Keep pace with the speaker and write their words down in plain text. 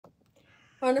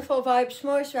Wonderful vibes,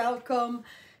 most welcome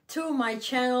to my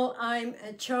channel. I'm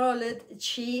Charlotte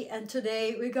Chi, and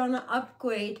today we're gonna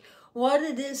upgrade what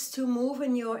it is to move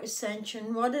in your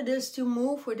ascension, what it is to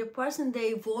move with the present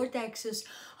day vortexes,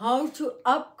 how to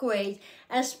upgrade,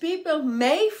 as people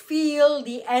may feel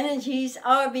the energies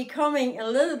are becoming a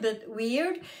little bit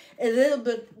weird, a little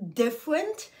bit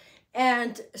different,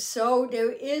 and so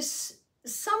there is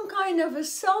some kind of a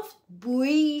soft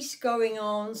breeze going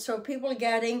on, so people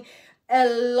getting a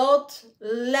lot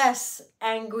less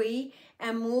angry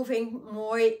and moving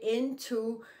more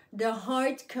into the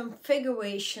heart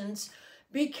configurations,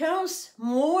 because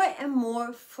more and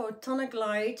more photonic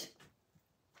light,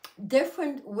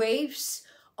 different waves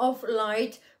of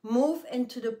light move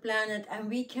into the planet, and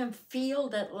we can feel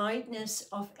that lightness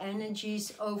of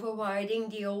energies overriding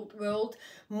the old world,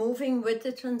 moving with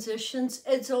the transitions.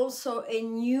 It's also a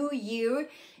new year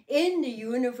in the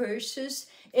universes.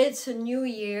 It's a new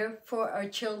year for our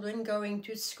children going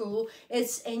to school.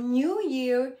 It's a new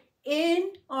year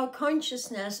in our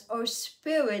consciousness, our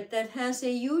spirit, that has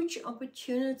a huge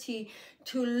opportunity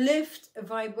to lift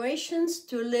vibrations,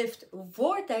 to lift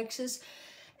vortexes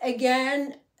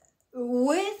again,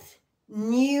 with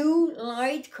new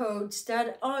light codes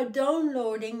that are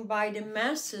downloading by the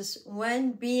masses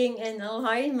when being in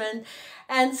alignment.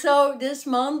 And so this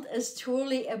month is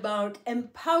truly about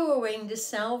empowering the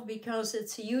self, because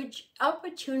it's a huge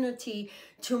opportunity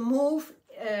to move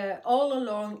all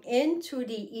along into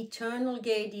the eternal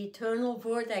gate, the eternal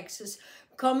vortexes,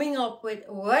 coming up with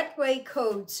red ray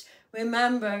codes.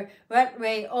 Remember, red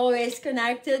ray always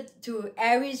connected to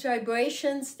Aries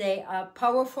vibrations. They are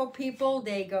powerful people.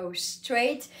 They go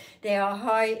straight. They are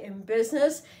high in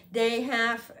business. They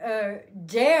have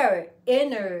their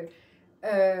inner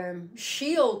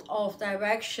shield of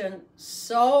direction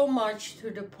so much to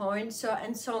the point,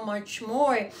 and so much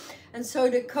more. And so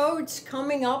the codes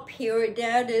coming up here,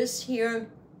 that is here,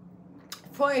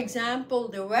 for example,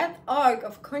 the red arc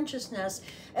of consciousness.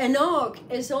 An arc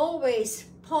is always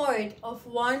part of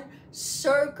one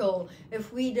circle.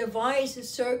 If we devise a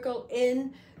circle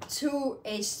into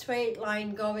a straight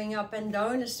line going up and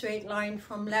down, a straight line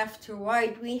from left to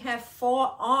right, we have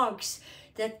 4 arcs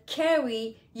that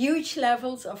carry huge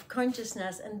levels of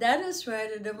consciousness. And that is where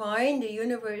the divine, the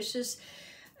universes,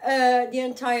 the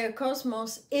entire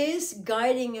cosmos is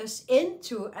guiding us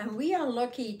into. And we are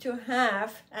lucky to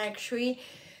have actually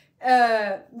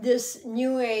this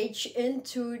new age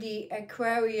into the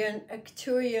Aquarian,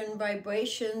 Arcturian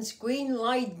vibrations, green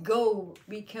light go,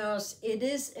 because it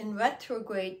is in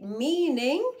retrograde,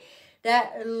 meaning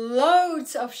that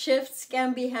loads of shifts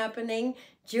can be happening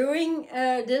during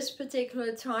this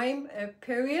particular time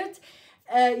period.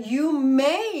 You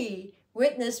may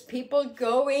witness people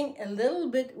going a little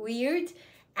bit weird,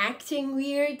 acting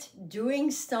weird,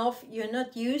 doing stuff you're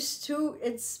not used to.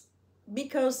 It's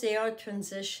because they are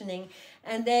transitioning,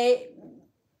 and they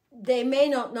may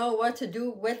not know what to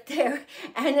do with their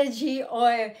energy,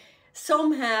 or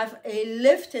some have a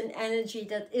lift in energy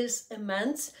that is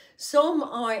immense. Some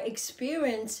are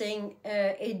experiencing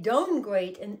a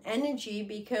downgrade in energy,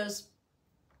 because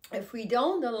if we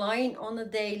don't align on a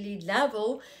daily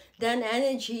level, then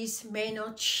energies may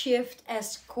not shift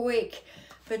as quick.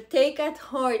 But take at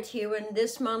heart here in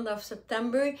this month of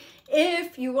September,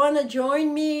 if you want to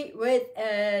join me with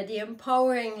the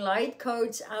empowering light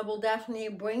codes, I will definitely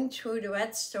bring through the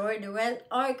red star, the red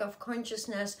arc of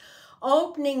consciousness,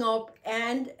 opening up,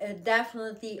 and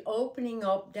definitely opening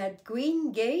up that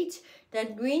green gate.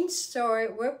 That green star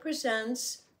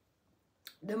represents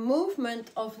the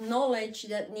movement of knowledge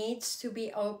that needs to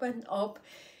be opened up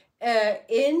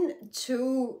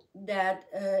into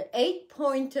that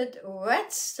 8-pointed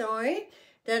red star.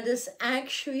 That is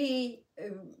actually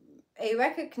a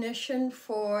recognition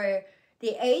for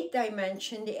the 8th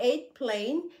dimension, the 8th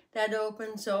plane, that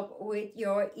opens up with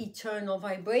your eternal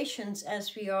vibrations,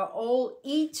 as we are all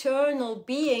eternal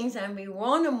beings and we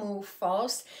want to move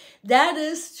fast. That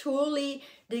is truly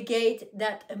the gate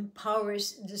that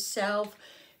empowers the self.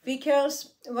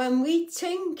 Because when we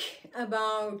think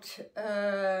about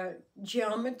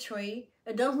geometry,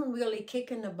 it doesn't really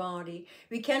kick in the body.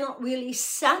 We cannot really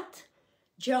set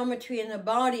geometry in the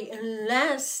body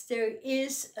unless there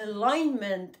is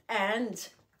alignment, and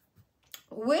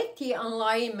with the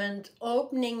alignment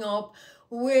opening up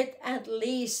with at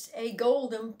least a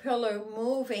golden pillar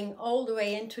moving all the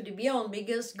way into the beyond,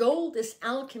 because gold is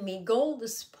alchemy, gold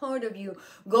is part of you,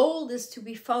 gold is to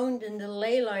be found in the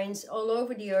ley lines all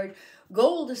over the earth,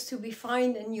 gold is to be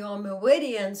found in your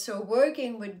meridian. So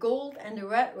working with gold and the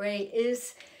red ray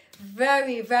is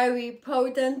very, very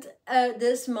potent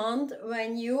this month,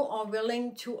 when you are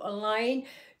willing to align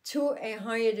to a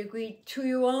higher degree, to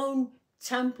your own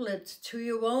template, to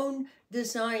your own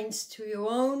designs, to your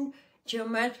own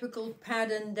geometrical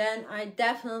pattern, then I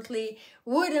definitely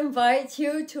would invite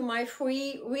you to my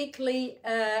free weekly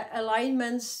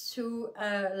alignments to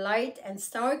light and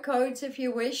star codes if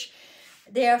you wish.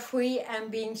 They are free and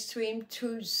being streamed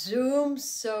to Zoom,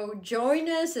 so join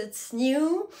us. It's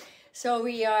new, so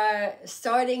we are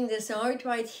starting this out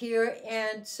right here,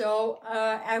 and so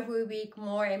every week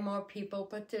more and more people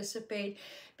participate,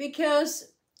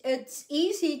 because it's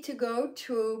easy to go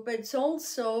through, but it's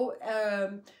also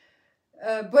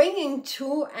bringing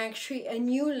to actually a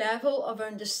new level of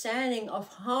understanding of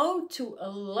how to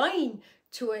align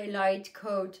to a light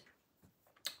code.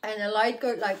 And a light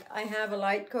code, like I have a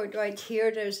light code right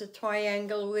here, there's a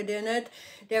triangle within it,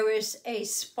 there is a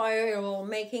spiral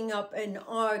making up an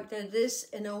arc that is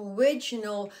an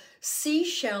original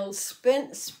seashell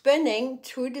spinning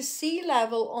through the sea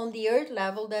level on the earth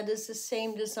level. That is the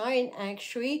same design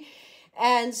actually.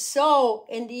 And so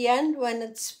in the end, when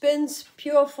it spins,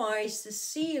 purifies the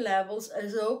sea levels,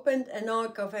 has opened an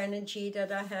arc of energy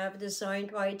that I have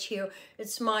designed right here.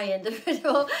 It's my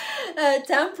individual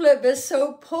template, but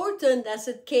so potent as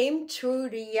it came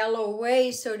through the yellow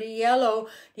ray. So the yellow,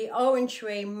 the orange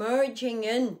ray merging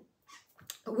in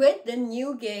with the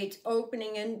new gate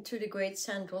opening into the great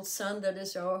central sun that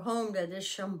is our home, that is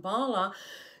Shambhala.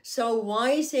 So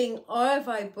rising our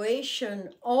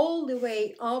vibration all the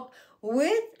way up.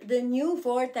 With the new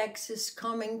vortexes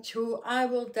coming through, I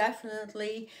will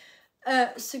definitely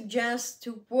suggest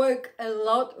to work a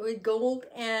lot with gold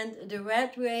and the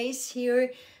red rays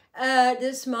here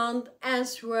this month,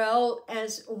 as well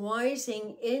as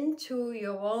rising into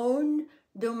your own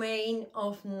domain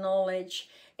of knowledge.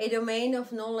 A domain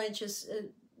of knowledge is,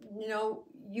 you know,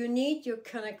 you need your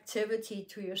connectivity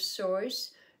to your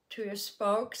source, to your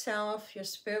spark self, your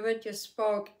spirit. Your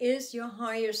spark is your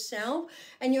higher self,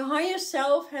 and your higher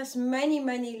self has many,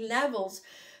 many levels.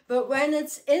 But when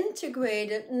it's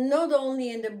integrated, not only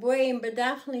in the brain, but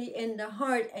definitely in the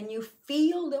heart, and you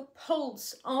feel the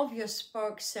pulse of your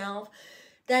spark self,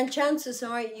 then chances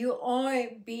are you are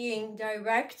being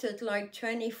directed like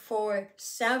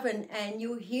 24/7, and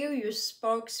you hear your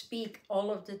spark speak all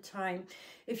of the time.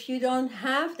 If you don't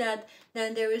have that,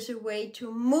 then there is a way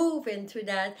to move into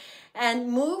that, and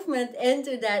movement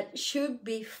into that should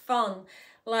be fun.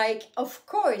 Like, of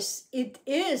course, it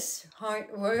is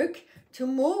hard work to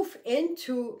move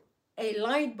into a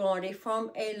light body,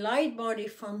 from a light body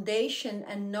foundation,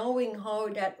 and knowing how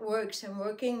that works, and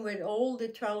working with all the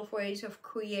 12 ways of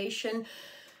creation,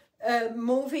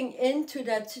 moving into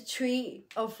that tree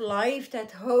of life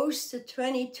that hosts the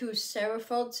 22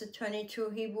 seraphods, the 22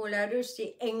 Hebrew letters,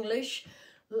 the English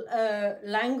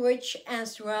language,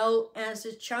 as well as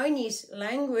the Chinese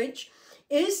language,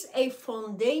 is a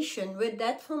foundation. With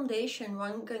that foundation,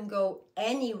 one can go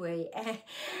anywhere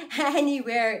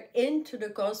into the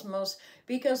cosmos,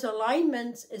 because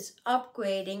alignment is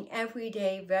upgrading every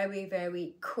day very,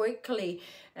 very quickly.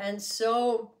 And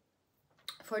so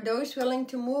for those willing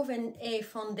to move in a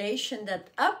foundation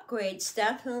that upgrades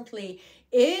definitely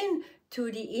into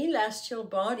the celestial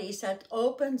bodies, that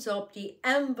opens up the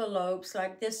envelopes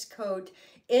like this code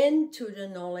into the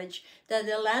knowledge, that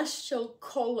celestial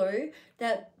color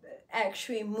that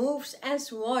actually moves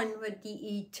as one with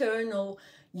the eternal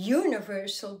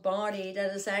universal body,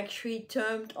 that is actually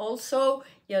termed also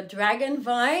your dragon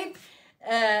vibe.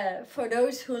 For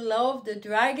those who love the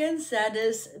dragons, that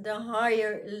is the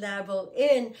higher level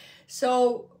in.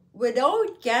 So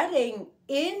without getting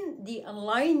in the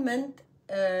alignment,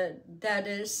 that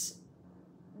is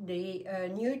the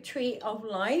new tree of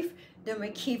life, the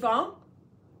Makiva,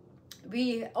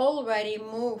 we already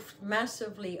moved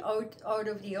massively out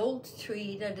of the old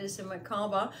tree, that is a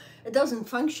Makaba. It doesn't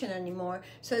function anymore.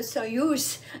 So it's no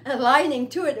use aligning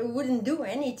to it. It wouldn't do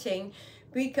anything,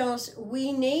 because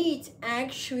we need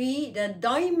actually the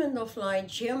diamond of light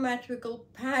geometrical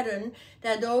pattern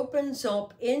that opens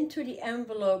up into the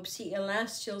envelopes, the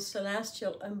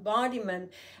celestial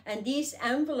embodiment. And these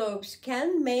envelopes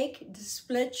can make the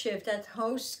split shift that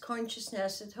hosts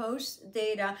consciousness, it hosts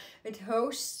data, it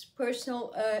hosts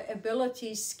personal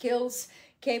abilities, skills,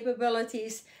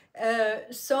 capabilities,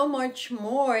 so much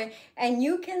more. And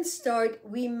you can start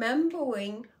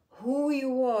remembering who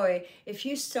you are. If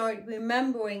you start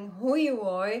remembering who you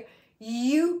are,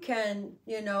 you can,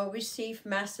 you know, receive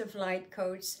massive light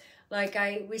codes like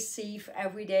I receive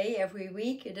every day, every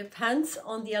week. It depends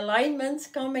on the alignments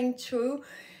coming through.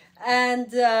 And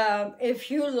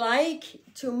if you like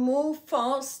to move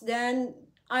fast, then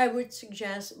I would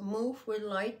suggest move with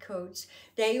light codes.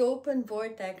 They open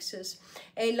vortexes.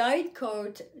 A light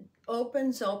code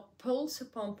opens up pulse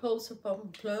upon pulse upon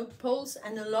pulse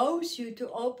and allows you to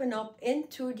open up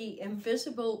into the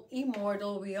invisible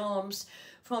immortal realms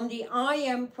from the I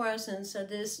am presence,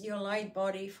 that is your light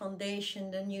body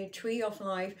foundation, the new tree of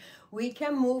life. We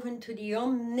can move into the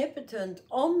omnipotent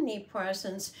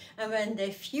omnipresence, and when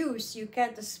they fuse, you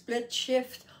get the split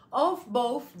shift of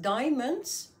both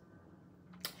diamonds.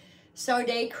 So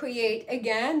they create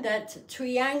again that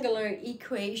triangular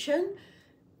equation,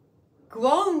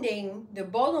 grounding the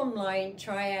bottom line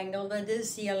triangle, that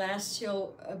is the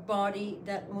celestial body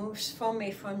that moves from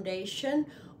a foundation,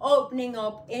 opening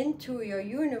up into your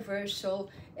universal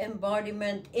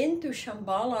embodiment, into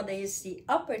Shambhala, that is the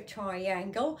upper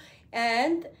triangle,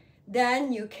 and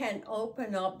then you can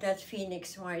open up that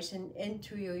phoenix rising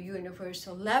into your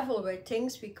universal level where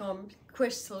things become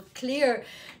crystal clear.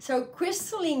 So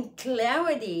crystalline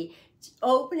clarity,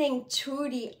 opening through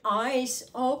the eyes,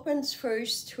 opens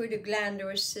first through the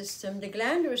glandular system. The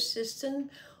glandular system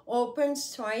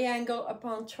opens triangle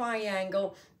upon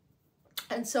triangle.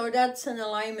 And so that's an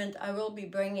alignment I will be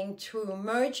bringing through,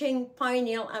 merging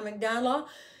pineal, amygdala,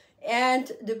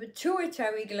 and the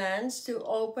pituitary glands to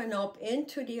open up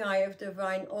into the eye of the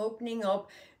divine, opening up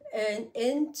and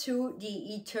into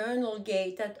the eternal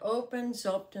gate that opens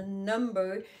up. The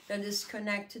number that is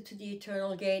connected to the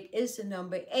eternal gate is the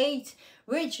number 8,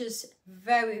 which is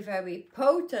very, very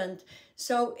potent.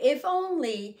 So if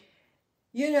only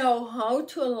you know how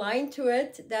to align to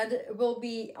it, that will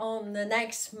be on the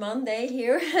next Monday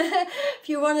here if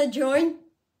you want to join.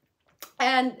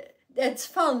 And it's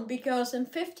fun because in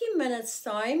 15 minutes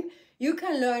time you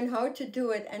can learn how to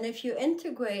do it. And if you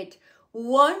integrate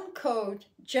one code,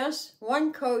 just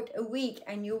one code a week,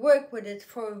 and you work with it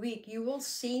for a week, you will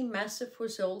see massive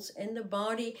results in the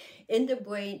body, in the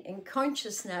brain, in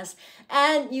consciousness,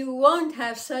 and you won't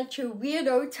have such a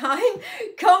weirdo time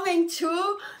coming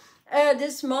through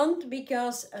this month,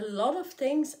 because a lot of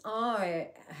things are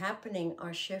happening,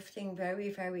 are shifting very,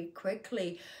 very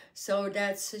quickly. So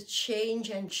that's a change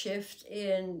and shift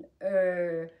in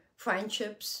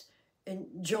friendships, in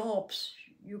jobs.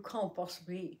 You can't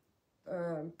possibly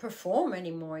perform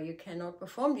anymore. You cannot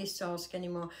perform these tasks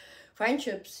anymore.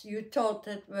 Friendships you thought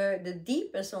that were the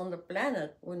deepest on the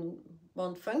planet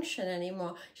won't function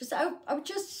anymore. I would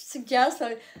just suggest,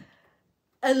 like,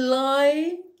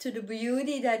 align to the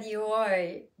beauty that you are.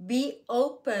 Be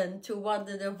open to what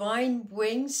the divine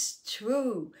brings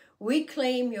through.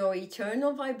 Reclaim your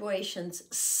eternal vibrations.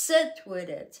 Sit with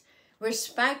it.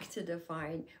 Respect the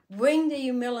divine. Bring the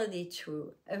humility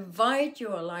through. Invite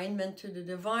your alignment to the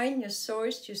divine, your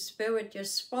source, your spirit, your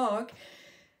spark,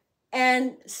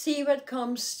 and see what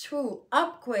comes through.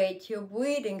 Upgrade your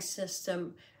breathing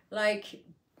system. Like,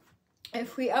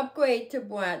 if we upgrade the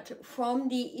breath from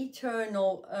the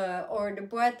eternal or the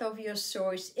breath of your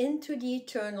source into the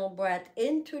eternal breath,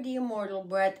 into the immortal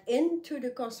breath, into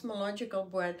the cosmological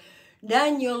breath,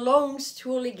 then your lungs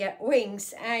truly get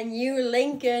wings, and you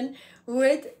link in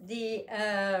with the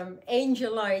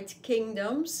angel light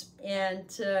kingdoms, and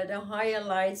the higher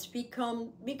lights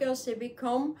because they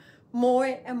become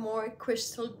more and more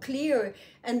crystal clear.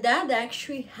 And that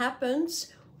actually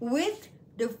happens with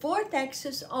the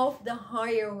vortexes of the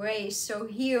higher rays. So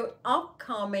here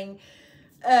upcoming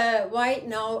right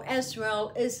now as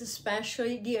well is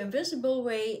especially the invisible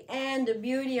way and the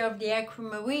beauty of the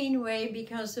aquamarine way,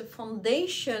 because the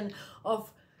foundation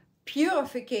of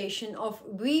purification, of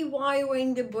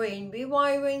rewiring the brain,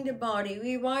 rewiring the body,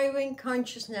 rewiring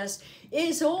consciousness,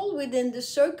 is all within the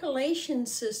circulation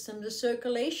system. The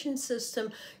circulation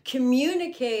system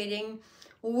communicating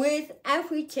with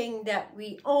everything that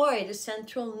we are, the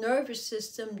central nervous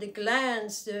system, the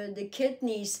glands, the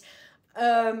kidneys,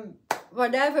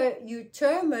 whatever you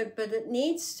term it, but it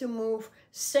needs to move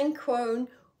synchrone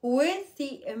with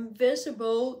the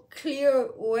invisible clear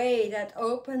way that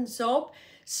opens up,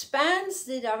 spans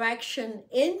the direction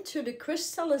into the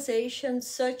crystallization,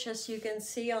 such as you can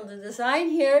see on the design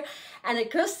here. And the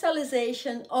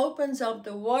crystallization opens up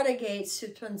the water gates to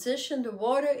transition the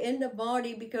water in the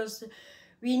body, because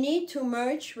we need to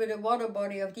merge with the water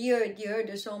body of the earth. The earth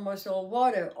is almost all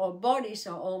water. Our bodies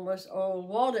are almost all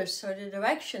water. So the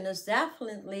direction is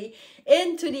definitely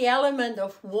into the element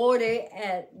of water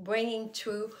and bringing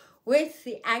through with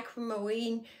the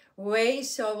aquamarine way.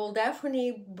 So we'll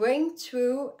definitely bring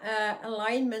through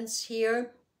alignments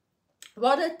here,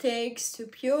 what it takes to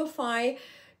purify,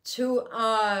 to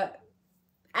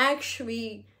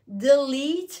actually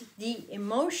delete the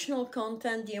emotional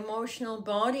content, the emotional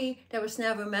body that was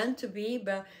never meant to be,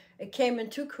 but it came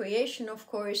into creation, of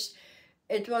course.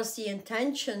 It was the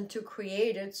intention to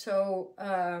create it. So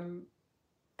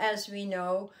as we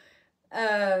know,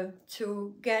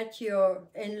 to get you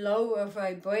in lower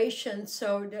vibration,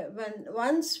 so that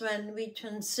when we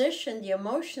transition the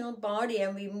emotional body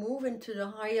and we move into the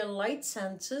higher light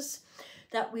senses,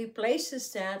 that replaces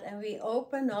that, and we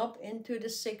open up into the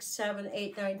 6, 7,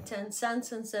 8, 9, 10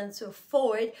 senses and so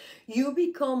forth, you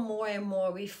become more and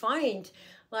more refined.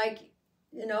 Like,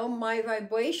 you know, my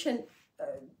vibration,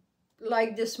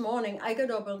 like this morning, I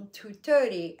got up at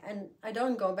 2:30 and I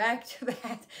don't go back to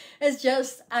bed. It's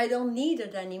just, I don't need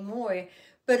it anymore.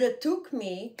 But it took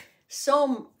me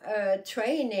some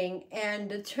training, and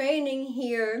the training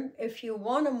here, if you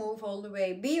want to move all the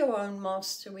way, be your own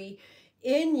mastery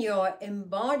in your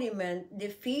embodiment,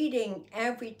 defeating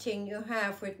everything you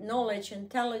have with knowledge,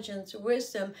 intelligence,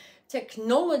 wisdom,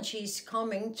 technologies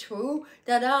coming through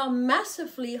that are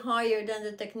massively higher than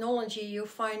the technology you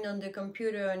find on the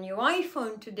computer on your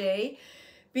iPhone today,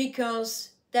 because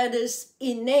that is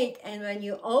innate. And when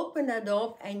you open that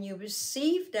up and you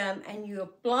receive them and you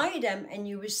apply them and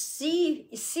you see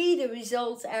the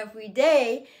results every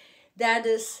day, that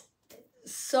is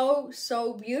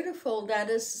so beautiful. That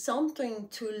is something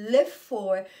to live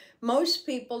for. Most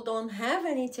people don't have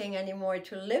anything anymore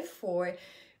to live for,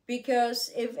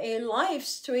 because if a life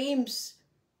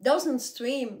doesn't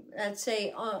stream, let's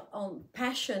say, on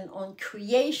passion, on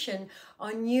creation,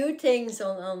 on new things,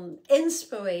 on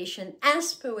inspiration,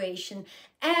 aspiration,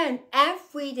 and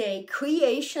everyday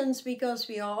creations, because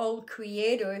we are all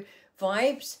creator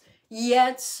vibes,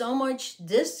 yet so much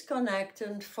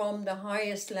disconnected from the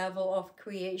highest level of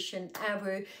creation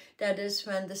ever. That is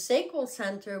when the sacral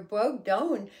center broke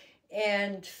down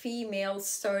and females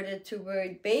started to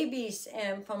birth babies,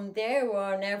 and from there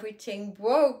on everything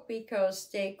broke, because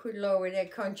they could lower their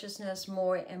consciousness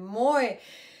more and more.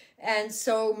 And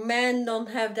so men don't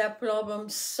have that problem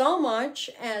so much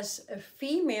as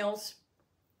females,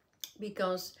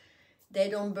 because they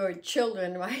don't birth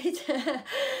children, right?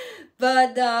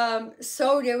 But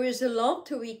so there is a lot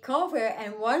to recover.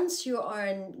 And once you are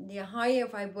in the higher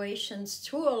vibrations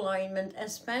through alignment,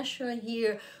 especially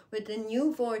here with the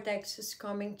new vortexes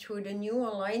coming through, the new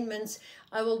alignments,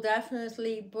 I will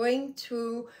definitely bring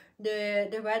through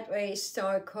the red ray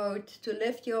star code to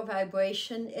lift your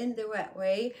vibration in the red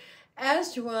ray,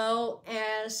 as well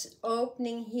as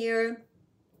opening here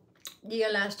the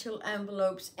celestial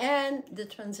envelopes and the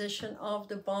transition of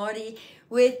the body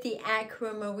with the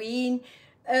aquamarine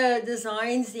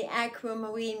designs, the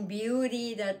aquamarine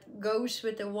beauty that goes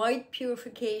with the white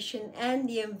purification and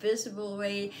the invisible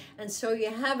ray. And so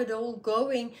you have it all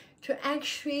going to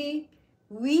actually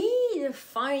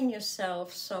redefine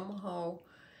yourself somehow.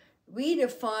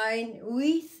 Redefine,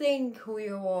 rethink who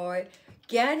you are,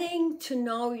 getting to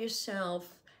know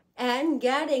yourself, and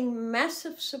getting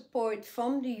massive support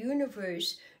from the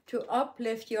universe to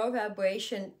uplift your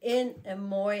vibration in a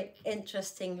more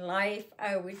interesting life,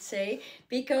 I would say,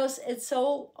 because it's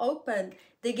all open.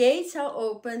 The gates are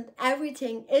open,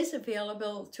 everything is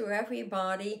available to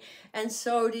everybody, and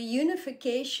so the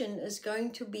unification is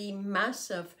going to be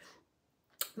massive.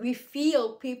 We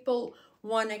feel people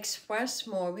want to express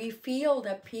more. We feel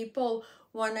that people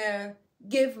want to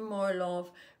give more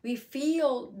love. We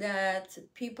feel that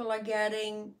people are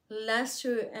getting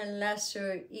lesser and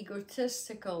lesser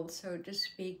egotistical, so to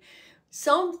speak.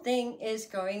 Something is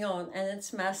going on, and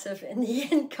it's massive in the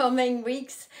incoming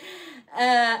weeks,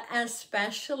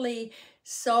 especially.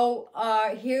 So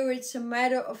here it's a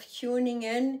matter of tuning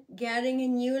in, getting a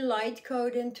new light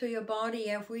code into your body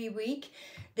every week.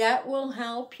 That will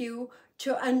help you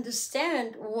to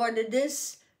understand what it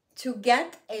is to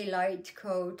get a light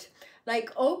code.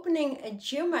 Like opening a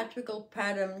geometrical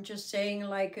pattern, just saying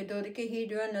like a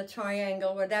dodecahedron, a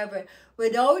triangle, whatever,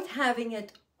 without having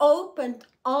it opened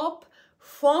up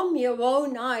from your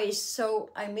own eyes. So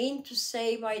I mean to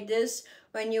say by this,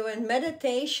 when you're in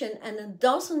meditation and it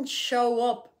doesn't show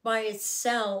up by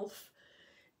itself,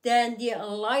 then the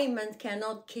alignment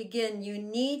cannot kick in. You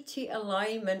need the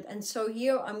alignment. And so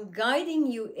here I'm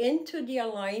guiding you into the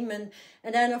alignment.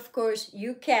 And then of course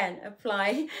you can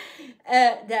apply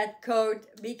that code,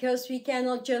 because we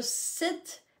cannot just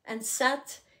sit and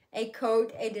set a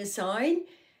code, a design.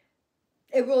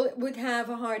 It would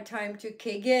have a hard time to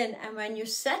kick in. And when you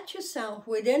set yourself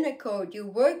within a code, you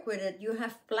work with it, you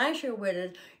have pleasure with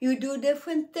it, you do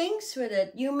different things with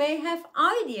it, you may have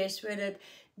ideas with it.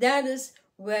 That is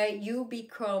where you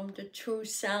become the true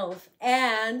self,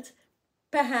 and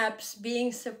perhaps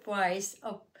being surprised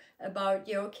about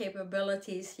your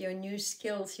capabilities, your new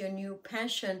skills, your new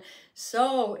passion.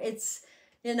 So it's,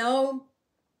 you know,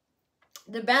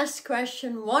 the best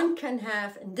question one can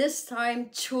have in this time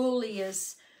truly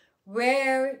is,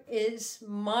 where is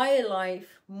my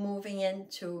life moving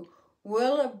into?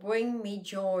 will it bring me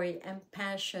joy and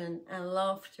passion and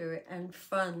laughter and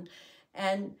fun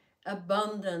and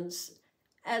abundance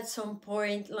at some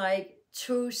point, like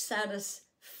true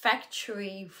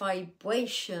satisfactory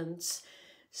vibrations?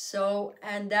 So,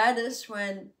 and that is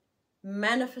when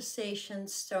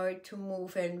manifestations start to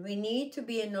move in. We need to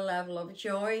be in a level of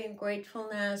joy and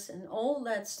gratefulness and all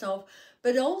that stuff,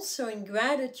 but also in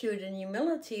gratitude and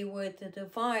humility with the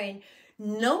divine,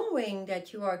 knowing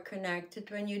that you are connected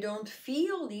when you don't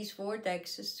feel these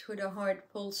vortexes through the heart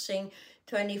pulsing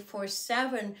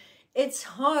 24/7. It's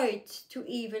hard to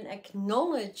even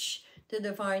acknowledge the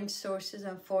divine sources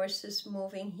and forces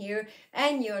moving here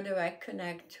and your direct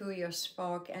connect to your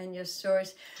spark and your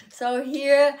source. So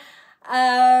here,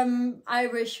 I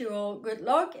wish you all good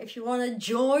luck. If you want to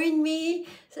join me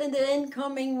in the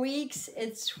incoming weeks,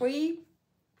 it's free.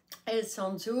 It's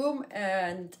on Zoom,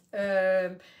 and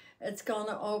it's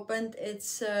gonna open.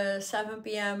 It's 7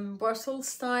 p.m.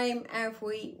 Brussels time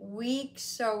every week,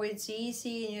 so it's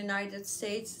easy. In the United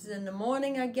States, it's in the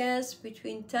morning, I guess,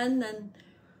 between 10 and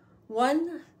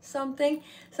 1 something.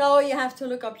 So you have to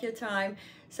look up your time.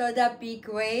 So that'd be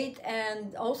great.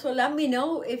 And also let me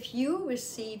know if you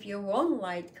receive your own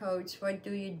light codes. What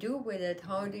do you do with it?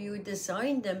 How do you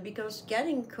design them? Because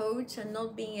getting codes and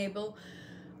not being able,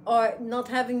 or not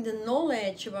having the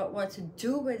knowledge about what to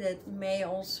do with it, may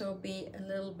also be a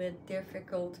little bit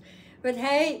difficult. But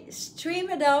hey, stream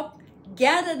it up,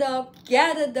 get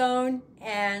it down,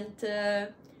 and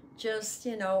just,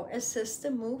 you know, assist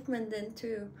the movement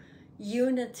into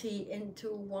unity,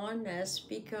 into oneness,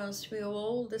 because we're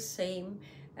all the same.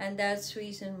 And that's the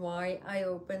reason why I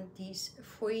opened these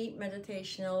free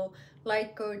meditational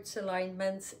light codes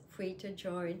alignments, free to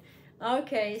join.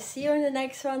 Okay, see you in the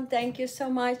next one. Thank you so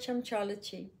much. I'm Charlotte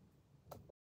Chi.